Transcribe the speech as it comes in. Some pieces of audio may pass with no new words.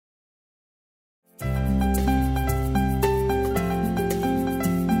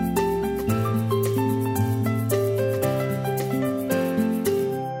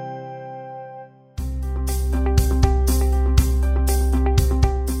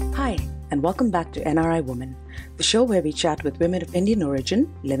and welcome back to NRI Woman, the show where we chat with women of Indian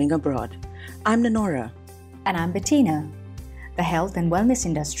origin living abroad. I'm Nanora. And I'm Bettina. The health and wellness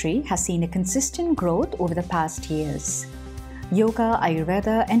industry has seen a consistent growth over the past years. Yoga,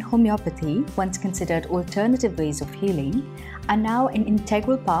 Ayurveda, and homeopathy, once considered alternative ways of healing, are now an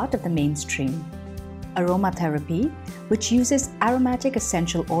integral part of the mainstream. Aromatherapy, which uses aromatic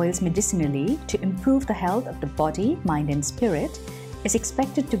essential oils medicinally to improve the health of the body, mind, and spirit, is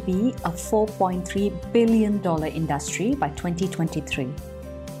expected to be a $4.3 billion industry by 2023.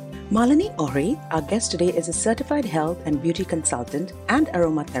 Malini Ohri, our guest today, is a certified health and beauty consultant and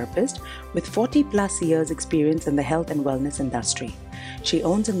aromatherapist with 40 plus years experience in the health and wellness industry. She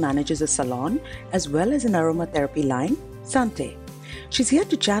owns and manages a salon as well as an aromatherapy line, Sante. She's here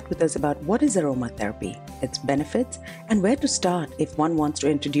to chat with us about what is aromatherapy, its benefits, and where to start if one wants to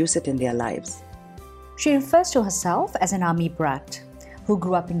introduce it in their lives. She refers to herself as an army brat who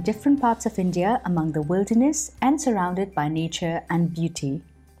grew up in different parts of India among the wilderness and surrounded by nature and beauty.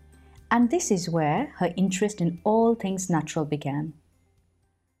 And this is where her interest in all things natural began.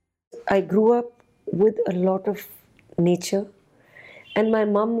 I grew up with a lot of nature, and my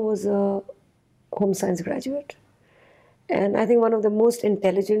mom was a home science graduate. And I think one of the most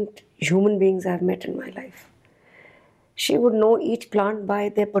intelligent human beings I've met in my life. She would know each plant by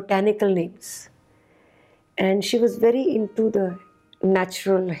their botanical names. And she was very into the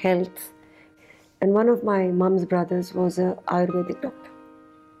natural health. And one of my mom's brothers was an Ayurvedic doctor.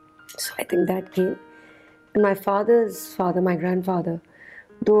 So I think that came. And my father's father, my grandfather,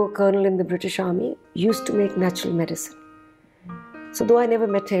 though a colonel in the British Army, used to make natural medicine. So though I never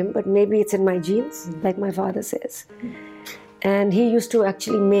met him, but maybe it's in my genes, like my father says. And he used to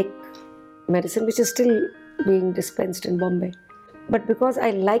actually make medicine, which is still being dispensed in Bombay. But because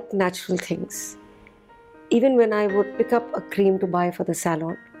I liked natural things, even when I would pick up a cream to buy for the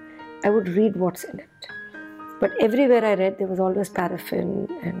salon, I would read what's in it. But everywhere I read, there was always paraffin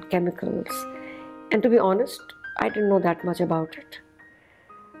and chemicals. And to be honest, I didn't know that much about it.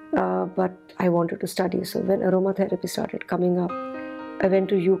 But I wanted to study. So when aromatherapy started coming up, I went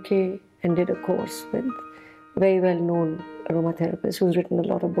to UK and did a course with very well-known aromatherapist who's written a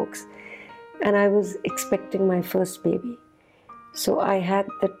lot of books. And I was expecting my first baby. So I had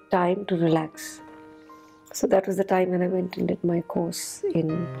the time to relax. So that was the time when I went and did my course in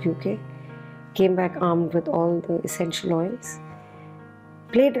UK. Came back armed with all the essential oils.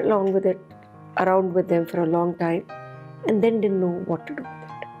 Played around with them for a long time. And then didn't know what to do with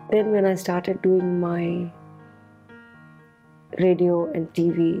it. Then when I started doing my radio and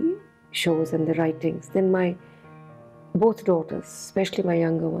TV shows and the writings, then my both daughters, especially my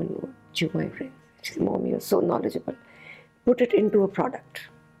younger one, would chew my brains. She said, "Mom, you're so knowledgeable. Put it into a product.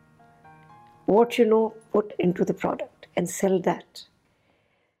 What you know, put into the product and sell that."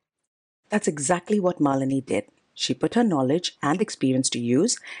 That's exactly what Malini did. She put her knowledge and experience to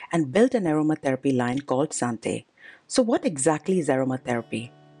use and built an aromatherapy line called Sante. So what exactly is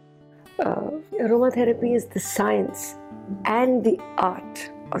aromatherapy? Aromatherapy is the science and the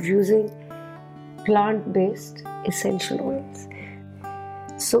art of using plant-based essential oils.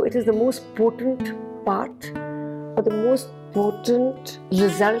 So it is the most potent part or the most potent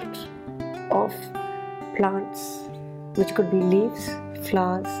result of plants, which could be leaves,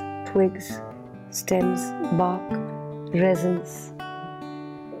 flowers, twigs, stems, bark, resins,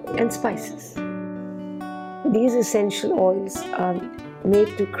 and spices. These essential oils are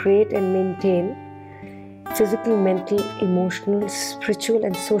made to create and maintain physical, mental, emotional, spiritual,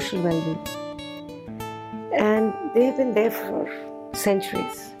 and social well-being. And they have been there for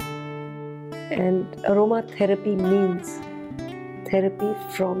centuries. And aromatherapy means therapy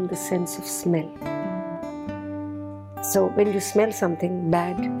from the sense of smell. So when you smell something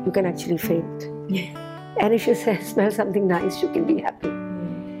bad, you can actually faint. And if you smell something nice, you can be happy.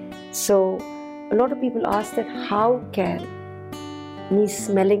 So a lot of people ask that, how can me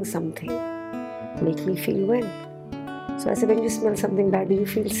smelling something make me feel well? So I said, when you smell something bad, do you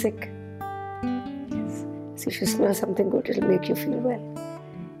feel sick? Yes. So if you smell something good, it'll make you feel well.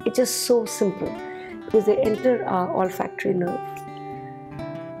 It's just so simple, because they enter our olfactory nerve,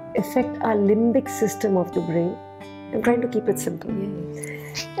 affect our limbic system of the brain. I'm trying to keep it simple.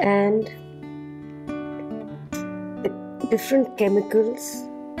 Yes. And the different chemicals,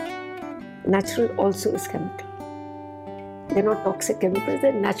 natural also is chemical. They're not toxic chemicals,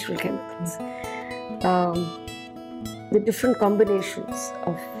 they're natural chemicals. The different combinations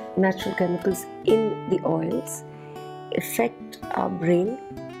of natural chemicals in the oils affect our brain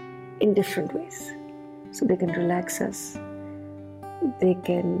in different ways. So they can relax us, they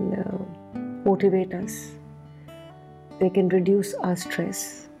can motivate us, they can reduce our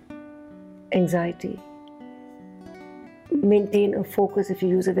stress, anxiety. Maintain a focus. If you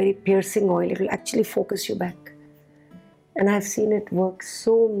use a very piercing oil, it will actually focus you back. And I've seen it work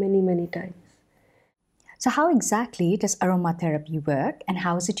so many times. So how exactly does aromatherapy work and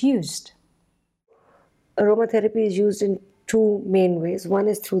how is it used? Aromatherapy is used in two main ways. One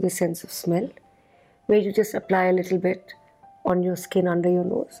is through the sense of smell, where you just apply a little bit on your skin under your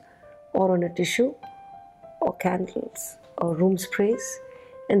nose or on a tissue or candles or room sprays,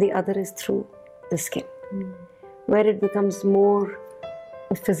 and the other is through the skin, where it becomes more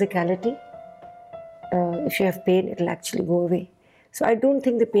a physicality. If you have pain, it'll actually go away. So I don't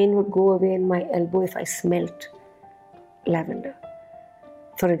think the pain would go away in my elbow if I smelt lavender,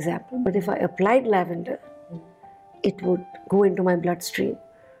 for example. But if I applied lavender, it would go into my bloodstream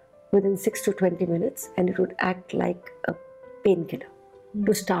within 6 to 20 minutes, and it would act like a painkiller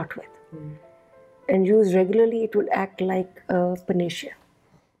to start with. And used regularly, it would act like a panacea.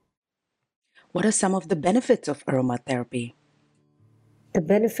 What are some of the benefits of aromatherapy? The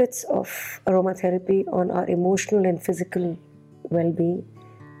benefits of aromatherapy on our emotional and physical well-being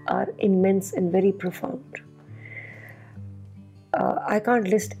are immense and very profound. I can't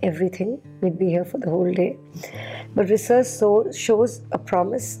list everything, we'd be here for the whole day. But research shows a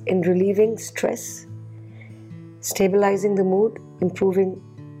promise in relieving stress, stabilizing the mood, improving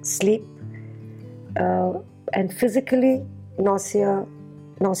sleep, and physically nausea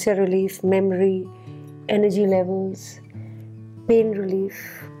relief, memory, energy levels, pain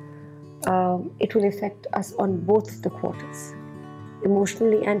relief. It will affect us on both the quarters.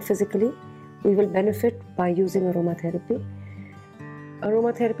 Emotionally and physically, we will benefit by using aromatherapy.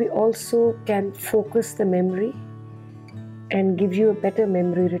 Aromatherapy also can focus the memory and give you a better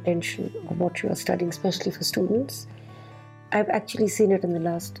memory retention of what you are studying, especially for students. I've actually seen it in the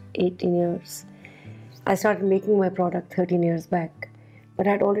last 18 years. I started making my product 13 years back, but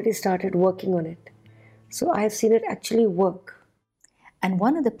I'd already started working on it. So I've seen it actually work. And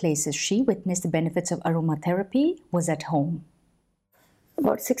one of the places she witnessed the benefits of aromatherapy was at home.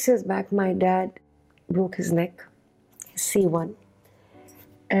 About 6 years back, my dad broke his neck, C1,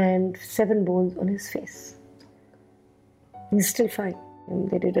 and 7 bones on his face. He's still fine. And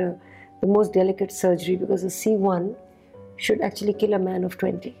they did the most delicate surgery because a C1 should actually kill a man of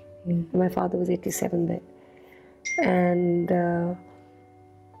 20. My father was 87 then. And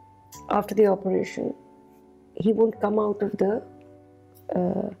after the operation, he won't come out of the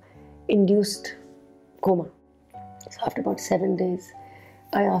induced coma. So after about 7 days,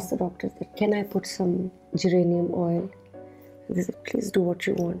 I asked the doctors, can I put some geranium oil? They said, please do what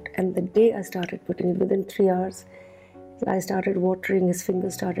you want. And the day I started putting it, within 3 hours, I started watering, his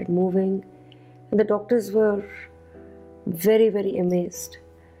fingers started moving. And the doctors were very amazed.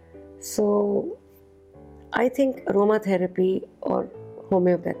 So I think aromatherapy or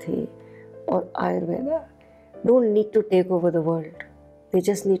homeopathy or Ayurveda don't need to take over the world. They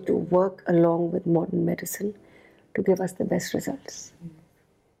just need to work along with modern medicine to give us the best results.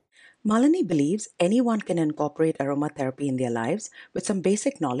 Malini believes anyone can incorporate aromatherapy in their lives with some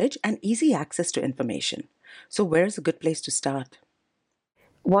basic knowledge and easy access to information. So where is a good place to start?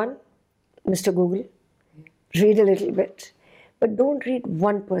 One, Mr. Google, read a little bit, but don't read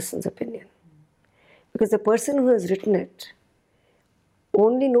one person's opinion. Because the person who has written it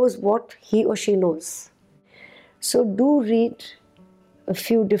only knows what he or she knows. So do read a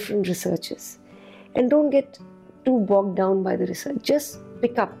few different researches and don't get too bogged down by the research. Just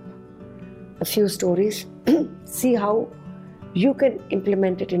pick up a few stories, see how you can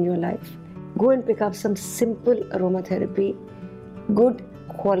implement it in your life. Go and pick up some simple aromatherapy, good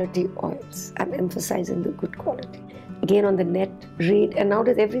quality oils. I'm emphasizing the good quality. Again, on the net, read, and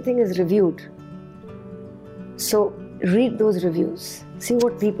nowadays everything is reviewed. So read those reviews, see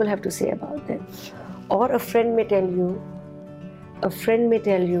what people have to say about them. Or a friend may tell you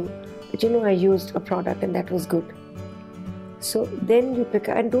that, I used a product and that was good. So then you pick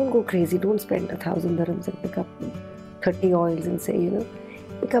up, and don't go crazy, don't spend 1,000 dirhams and pick up 30 oils and say,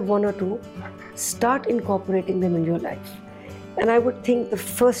 pick up 1 or 2, start incorporating them in your life. And I would think the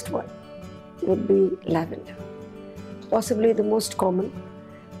first one would be lavender. Possibly the most common,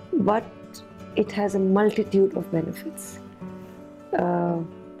 but it has a multitude of benefits.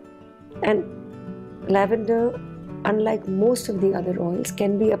 And lavender, unlike most of the other oils,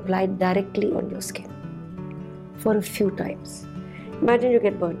 can be applied directly on your skin for a few times. Imagine you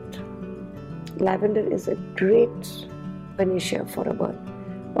get burnt. Lavender is a great panacea for a burn.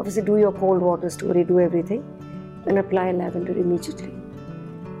 Obviously, do your cold water story, do everything, and apply lavender immediately.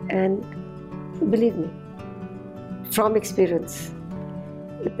 And believe me, from experience,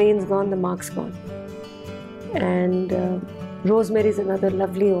 the pain's gone, the mark's gone. And rosemary is another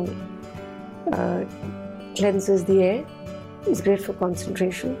lovely oil. cleanses the air, is great for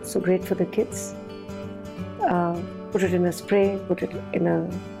concentration, so great for the kids. Put it in a spray, put it in a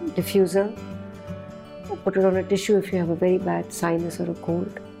diffuser, put it on a tissue if you have a very bad sinus or a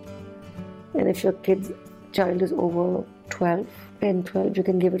cold. And if your child is over 12, 10, 12, you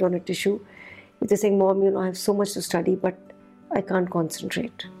can give it on a tissue. If they're saying, Mom, I have so much to study, but I can't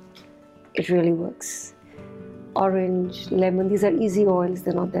concentrate. It really works. Orange, lemon, these are easy oils,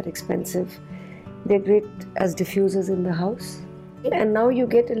 they're not that expensive. They're great as diffusers in the house. And now you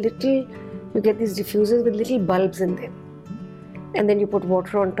get these diffusers with little bulbs in them. And then you put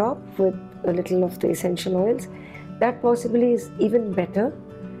water on top with a little of the essential oils. That possibly is even better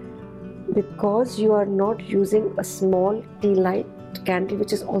because you are not using a small tea light candle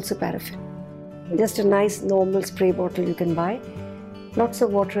which is also paraffin. Just a nice normal spray bottle you can buy. Lots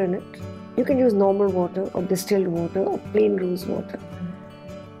of water in it. You can use normal water or distilled water or plain rose water.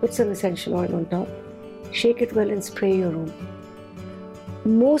 Put some essential oil on top. Shake it well and spray your room.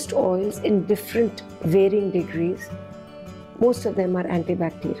 Most oils in different varying degrees, most of them are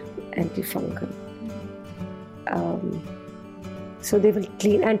antibacterial, antifungal. So they will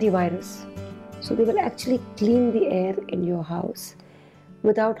clean, antivirus. So they will actually clean the air in your house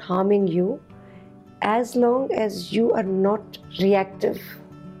without harming you, as long as you are not reactive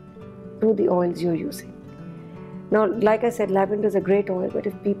to the oils you're using. Now, like I said, lavender is a great oil, but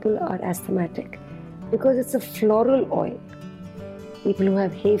if people are asthmatic, because it's a floral oil, people who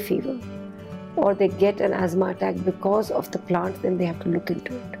have hay fever, or they get an asthma attack because of the plant, then they have to look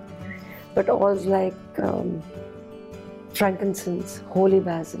into it. But oils like frankincense, holy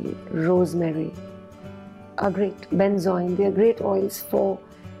basil, rosemary are great. Benzoin, they are great oils for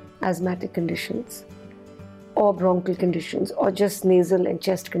asthmatic conditions or bronchial conditions or just nasal and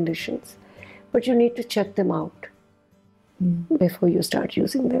chest conditions. But you need to check them out before you start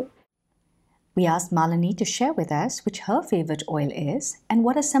using them. We asked Malini to share with us which her favorite oil is and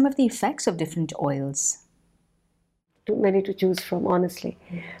what are some of the effects of different oils. Too many to choose from, honestly,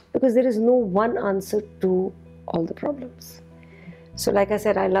 because there is no one answer to all the problems. So like I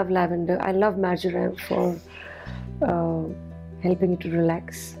said, I love lavender. I love marjoram for helping you to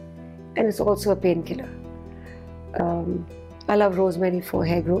relax, and it's also a painkiller. I love rosemary for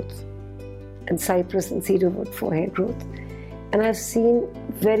hair growth and cypress and cedarwood for hair growth, and I've seen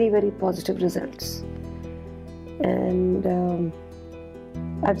very, very positive results. And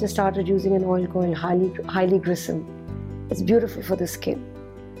I've just started using an oil called highly grissom. It's beautiful for the skin.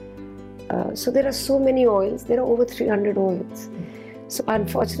 So there are so many oils. There are over 300 oils. So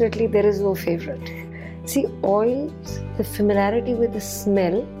unfortunately, there is no favorite. See, oils, the familiarity with the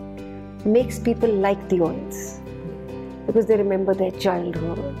smell makes people like the oils because they remember their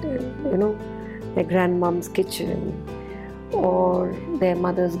childhood, and, their grandmom's kitchen or their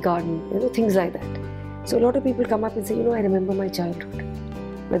mother's garden, things like that. So a lot of people come up and say, I remember my childhood,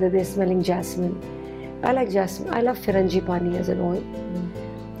 whether they're smelling jasmine. I like jasmine. I love Firangipani as an oil.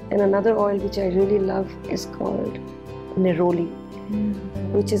 And another oil which I really love is called Neroli,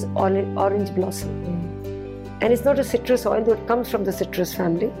 which is orange blossom. And it's not a citrus oil, though it comes from the citrus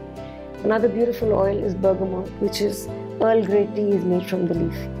family. Another beautiful oil is bergamot, which is Earl Grey tea is made from the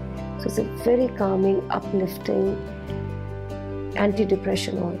leaf. So it's a very calming, uplifting,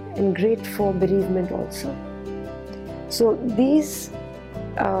 anti-depression oil and great for bereavement also. So these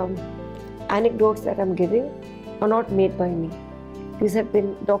anecdotes that I'm giving are not made by me. These have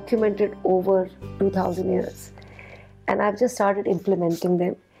been documented over 2,000 years. And I've just started implementing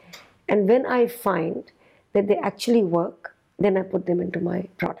them. And when I find that they actually work, then I put them into my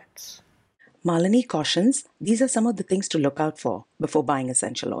products. Malini cautions these are some of the things to look out for before buying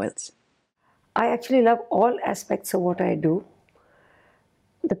essential oils. I actually love all aspects of what I do.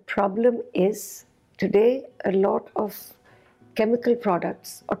 The problem is today a lot of chemical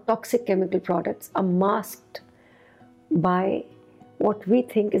products or toxic chemical products are masked by what we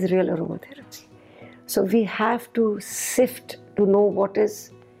think is real aromatherapy. So we have to sift to know what is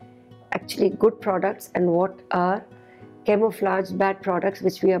actually good products and what are camouflaged bad products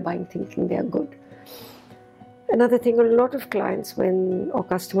which we are buying thinking they are good. Another thing, a lot of clients or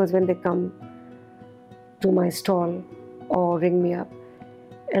customers when they come to my stall or ring me up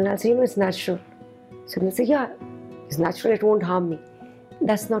and I'll say, it's natural. So they'll say, yeah, it's natural, it won't harm me.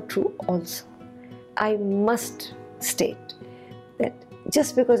 That's not true also. I must state that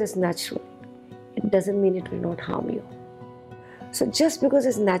just because it's natural, it doesn't mean it will not harm you. So just because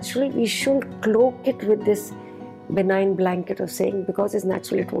it's natural, we shouldn't cloak it with this benign blanket of saying because it's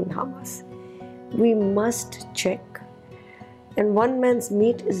natural, it won't harm us. We must check. And one man's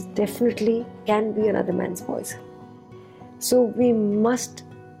meat can be another man's poison. So we must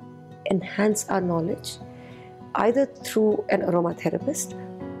enhance our knowledge either through an aromatherapist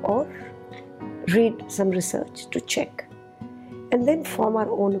or read some research to check, and then form our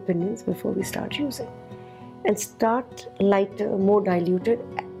own opinions before we start using, and start lighter, more diluted,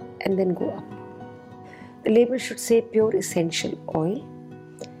 and then go up. The label should say pure essential oil,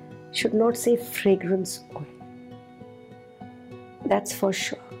 should not say fragrance oil. That's for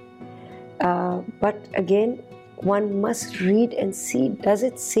sure. But again, one must read and see, does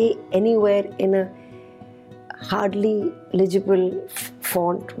it say anywhere in a hardly legible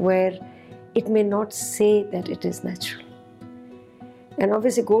font where it may not say that it is natural. And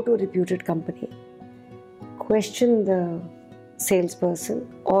obviously go to a reputed company, question the salesperson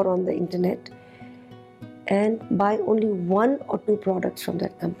or on the internet, and buy only 1 or 2 products from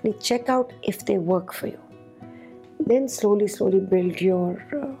that company. Check out if they work for you. Then slowly build your,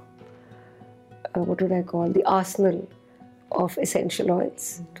 the arsenal of essential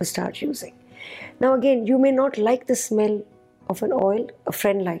oils to start using. Now again, you may not like the smell of an oil a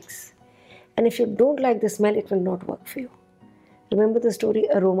friend likes. And if you don't like the smell, it will not work for you. Remember the story,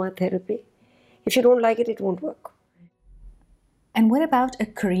 aromatherapy? If you don't like it, it won't work. And what about a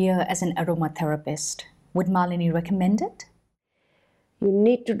career as an aromatherapist? Would Malini recommend it? You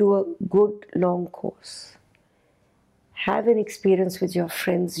need to do a good long course. Have an experience with your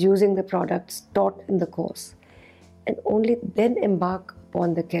friends using the products taught in the course, and only then embark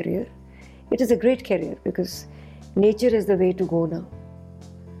upon the career. It is a great career because nature is the way to go now.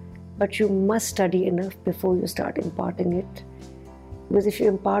 But you must study enough before you start imparting it, because if you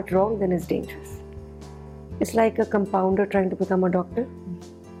impart wrong, then it's dangerous. It's like a compounder trying to become a doctor.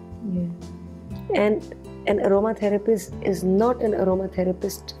 Yeah. And an aromatherapist is not an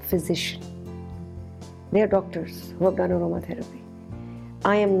aromatherapist physician. They are doctors who have done aromatherapy.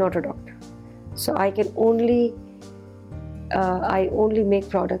 I am not a doctor. So I can only make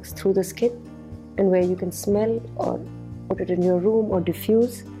products through the skin, and where you can smell or put it in your room or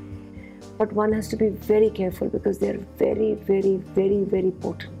diffuse. But one has to be very careful because they are very, very, very, very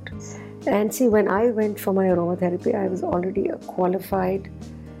potent. And see, when I went for my aromatherapy, I was already a qualified,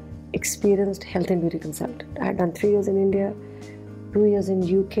 experienced health and beauty consultant. I had done 3 years in India, 2 years in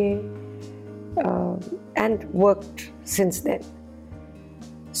UK, and worked since then.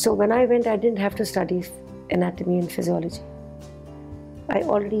 So when I went, I didn't have to study anatomy and physiology. I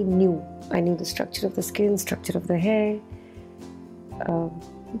already knew. I knew the structure of the skin, structure of the hair,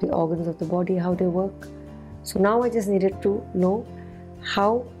 the organs of the body, how they work. So now I just needed to know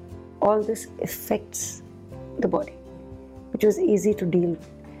how all this affects the body, which was easy to deal with.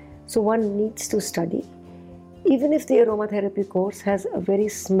 So one needs to study. Even if the aromatherapy course has a very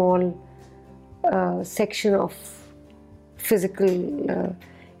small section of physical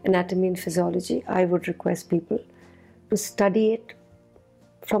anatomy and physiology, I would request people to study it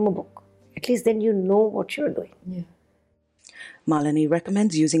from a book. At least then you know what you're doing. Yeah. Malini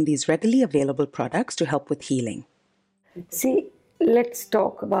recommends using these readily available products to help with healing. See, let's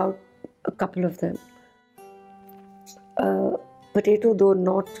talk about a couple of them. Potato, though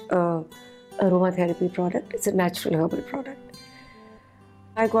not an aromatherapy product, it's a natural herbal product.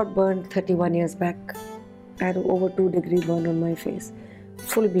 I got burned 31 years back. I had over 2-degree burn on my face,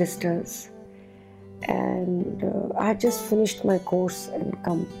 full blisters. And I had just finished my course and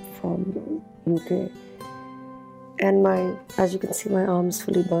come from UK. And as you can see, my arm's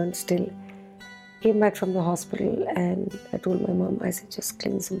fully burnt still. Came back from the hospital and I told my mom, I said, just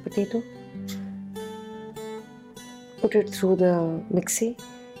clean some potato, put it through the mixie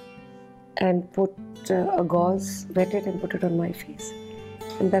and put a gauze, wet it and put it on my face.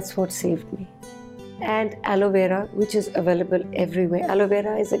 And that's what saved me. And aloe vera, which is available everywhere. Aloe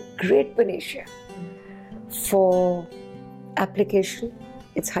vera is a great panacea for application.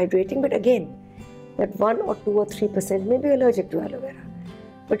 It's hydrating, but again, that 1 or 2 or 3% may be allergic to aloe vera.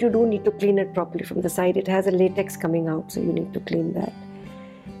 But you do need to clean it properly from the side. It has a latex coming out, so you need to clean that.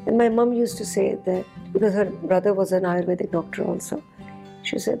 And my mom used to say that, because her brother was an Ayurvedic doctor also,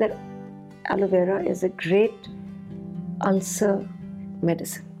 she said that aloe vera is a great ulcer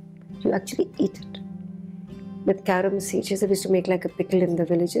medicine. You actually eat it. With carom seed, she said we used to make like a pickle in the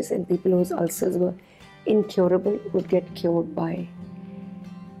villages, and people whose ulcers were incurable would get cured by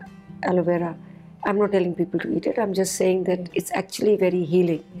aloe vera. I'm not telling people to eat it, I'm just saying that it's actually very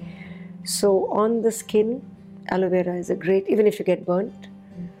healing. So on the skin, aloe vera is a great, even if you get burnt.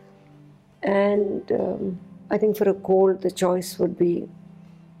 And I think for a cold, the choice would be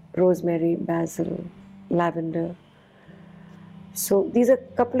rosemary, basil, lavender. So these are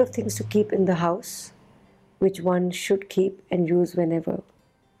a couple of things to keep in the house, which one should keep and use whenever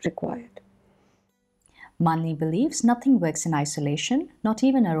required. Malini believes nothing works in isolation, not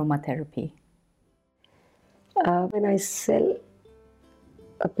even aromatherapy. When I sell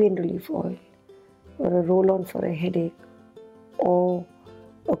a pain relief oil or a roll-on for a headache or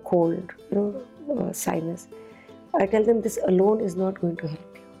a cold, sinus, I tell them this alone is not going to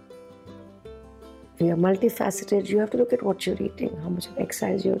help you. We are multifaceted. You have to look at what you're eating, how much of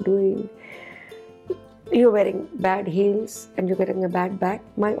exercise you're doing. You're wearing bad heels and you're getting a bad back.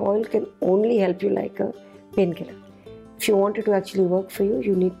 My oil can only help you like a painkiller. If you want it to actually work for you,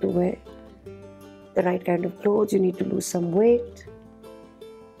 you need to wear the right kind of clothes, you need to lose some weight,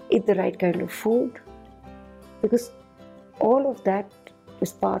 eat the right kind of food, because all of that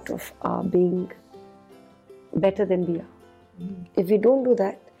is part of our being better than we are. If we don't do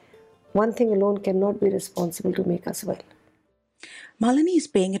that, one thing alone cannot be responsible to make us well. Malini is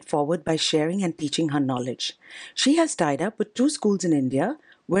paying it forward by sharing and teaching her knowledge. She has tied up with 2 schools in India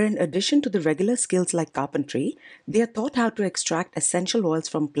where, in addition to the regular skills like carpentry, they are taught how to extract essential oils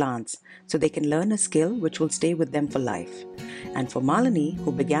from plants so they can learn a skill which will stay with them for life. And for Malini,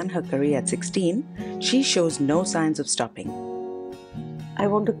 who began her career at 16, she shows no signs of stopping. I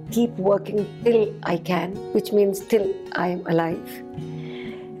want to keep working till I can, which means till I am alive.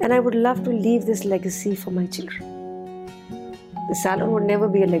 And I would love to leave this legacy for my children. The salon would never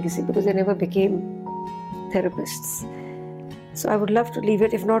be a legacy because they never became therapists. So I would love to leave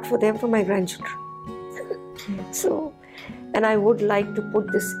it, if not for them, for my grandchildren. And I would like to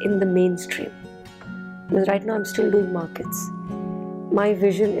put this in the mainstream. Because right now I'm still doing markets. My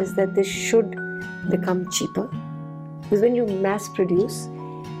vision is that this should become cheaper. Because when you mass produce,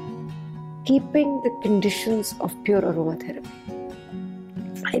 keeping the conditions of pure aromatherapy,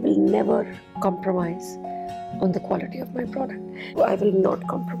 I will never compromise on the quality of my product. I will not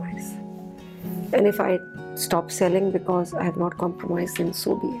compromise. And if I stop selling because I have not compromised, then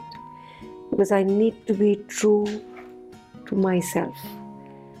so be it. Because I need to be true to myself,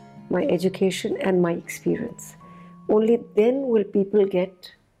 my education and my experience. Only then will people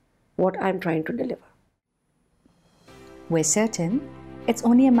get what I'm trying to deliver. We're certain it's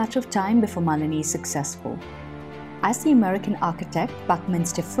only a matter of time before Malini is successful. As the American architect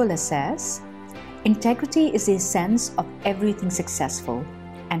Buckminster Fuller says, integrity is the essence of everything successful,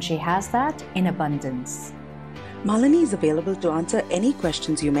 and she has that in abundance. Malini is available to answer any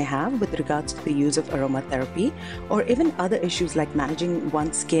questions you may have with regards to the use of aromatherapy or even other issues like managing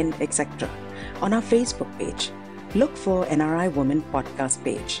one's skin, etc. on our Facebook page. Look for NRI Women podcast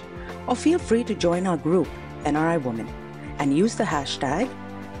page, or feel free to join our group, NRI Women, and use the hashtag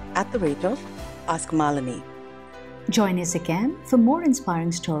 @AskMalini. Join us again for more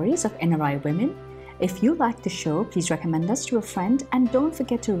inspiring stories of NRI women. If you like the show, please recommend us to a friend and don't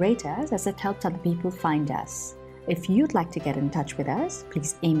forget to rate us, as it helps other people find us. If you'd like to get in touch with us,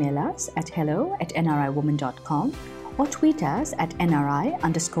 please email us at hello@nriwoman.com or tweet us at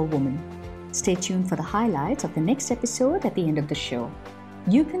 @NRI_woman. Stay tuned for the highlights of the next episode at the end of the show.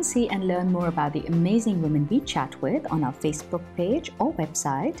 You can see and learn more about the amazing women we chat with on our Facebook page or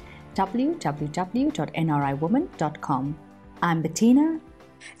website www.nriwoman.com. I'm Bettina.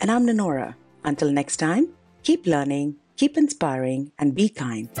 And I'm Nanora. Until next time, keep learning, keep inspiring, and be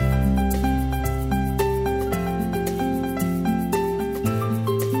kind.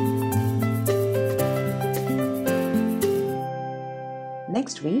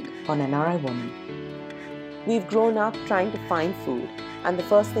 Next week on NRI Woman. We've grown up trying to find food, and the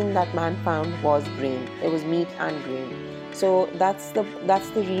first thing that man found was grain. It was meat and grain. So that's the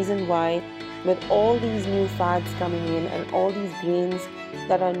reason why, with all these new fads coming in and all these grains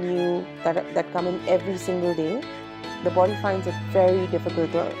that are new, that come in every single day, the body finds it very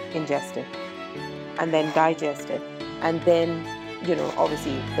difficult to ingest it and then digest it, and then,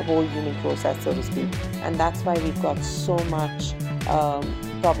 obviously the whole human process, so to speak. And that's why we've got so much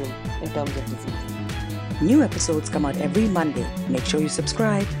problem in terms of disease. New episodes come out every Monday. Make sure you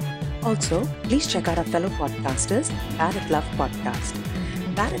subscribe. Also, please check out our fellow podcasters, Bad at Love Podcast.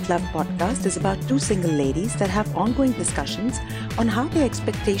 Bad at Love Podcast is about 2 single ladies that have ongoing discussions on how their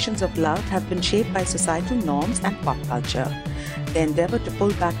expectations of love have been shaped by societal norms and pop culture. They endeavor to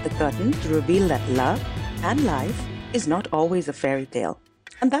pull back the curtain to reveal that love and life is not always a fairy tale.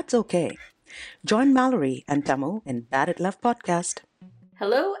 And that's okay. Join Mallory and Tamu in Bad at Love Podcast.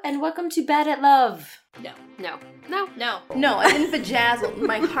 Hello and welcome to Bad at Love. No, I've been vajazzled.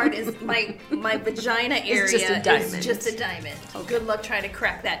 My heart is, my vagina area just a diamond. is just a diamond. Okay. Good luck trying to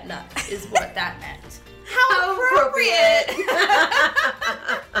crack that nut is what that meant. How appropriate!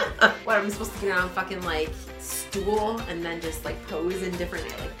 What, am I supposed to get on a fucking, stool and then just, pose in different,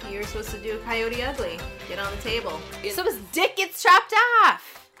 You're supposed to do Coyote Ugly. Get on the table. So his dick gets chopped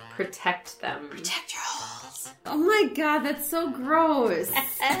off! Protect them. Protect your hole. sauce. Oh my god, that's so gross.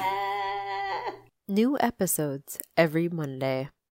 New episodes every Monday.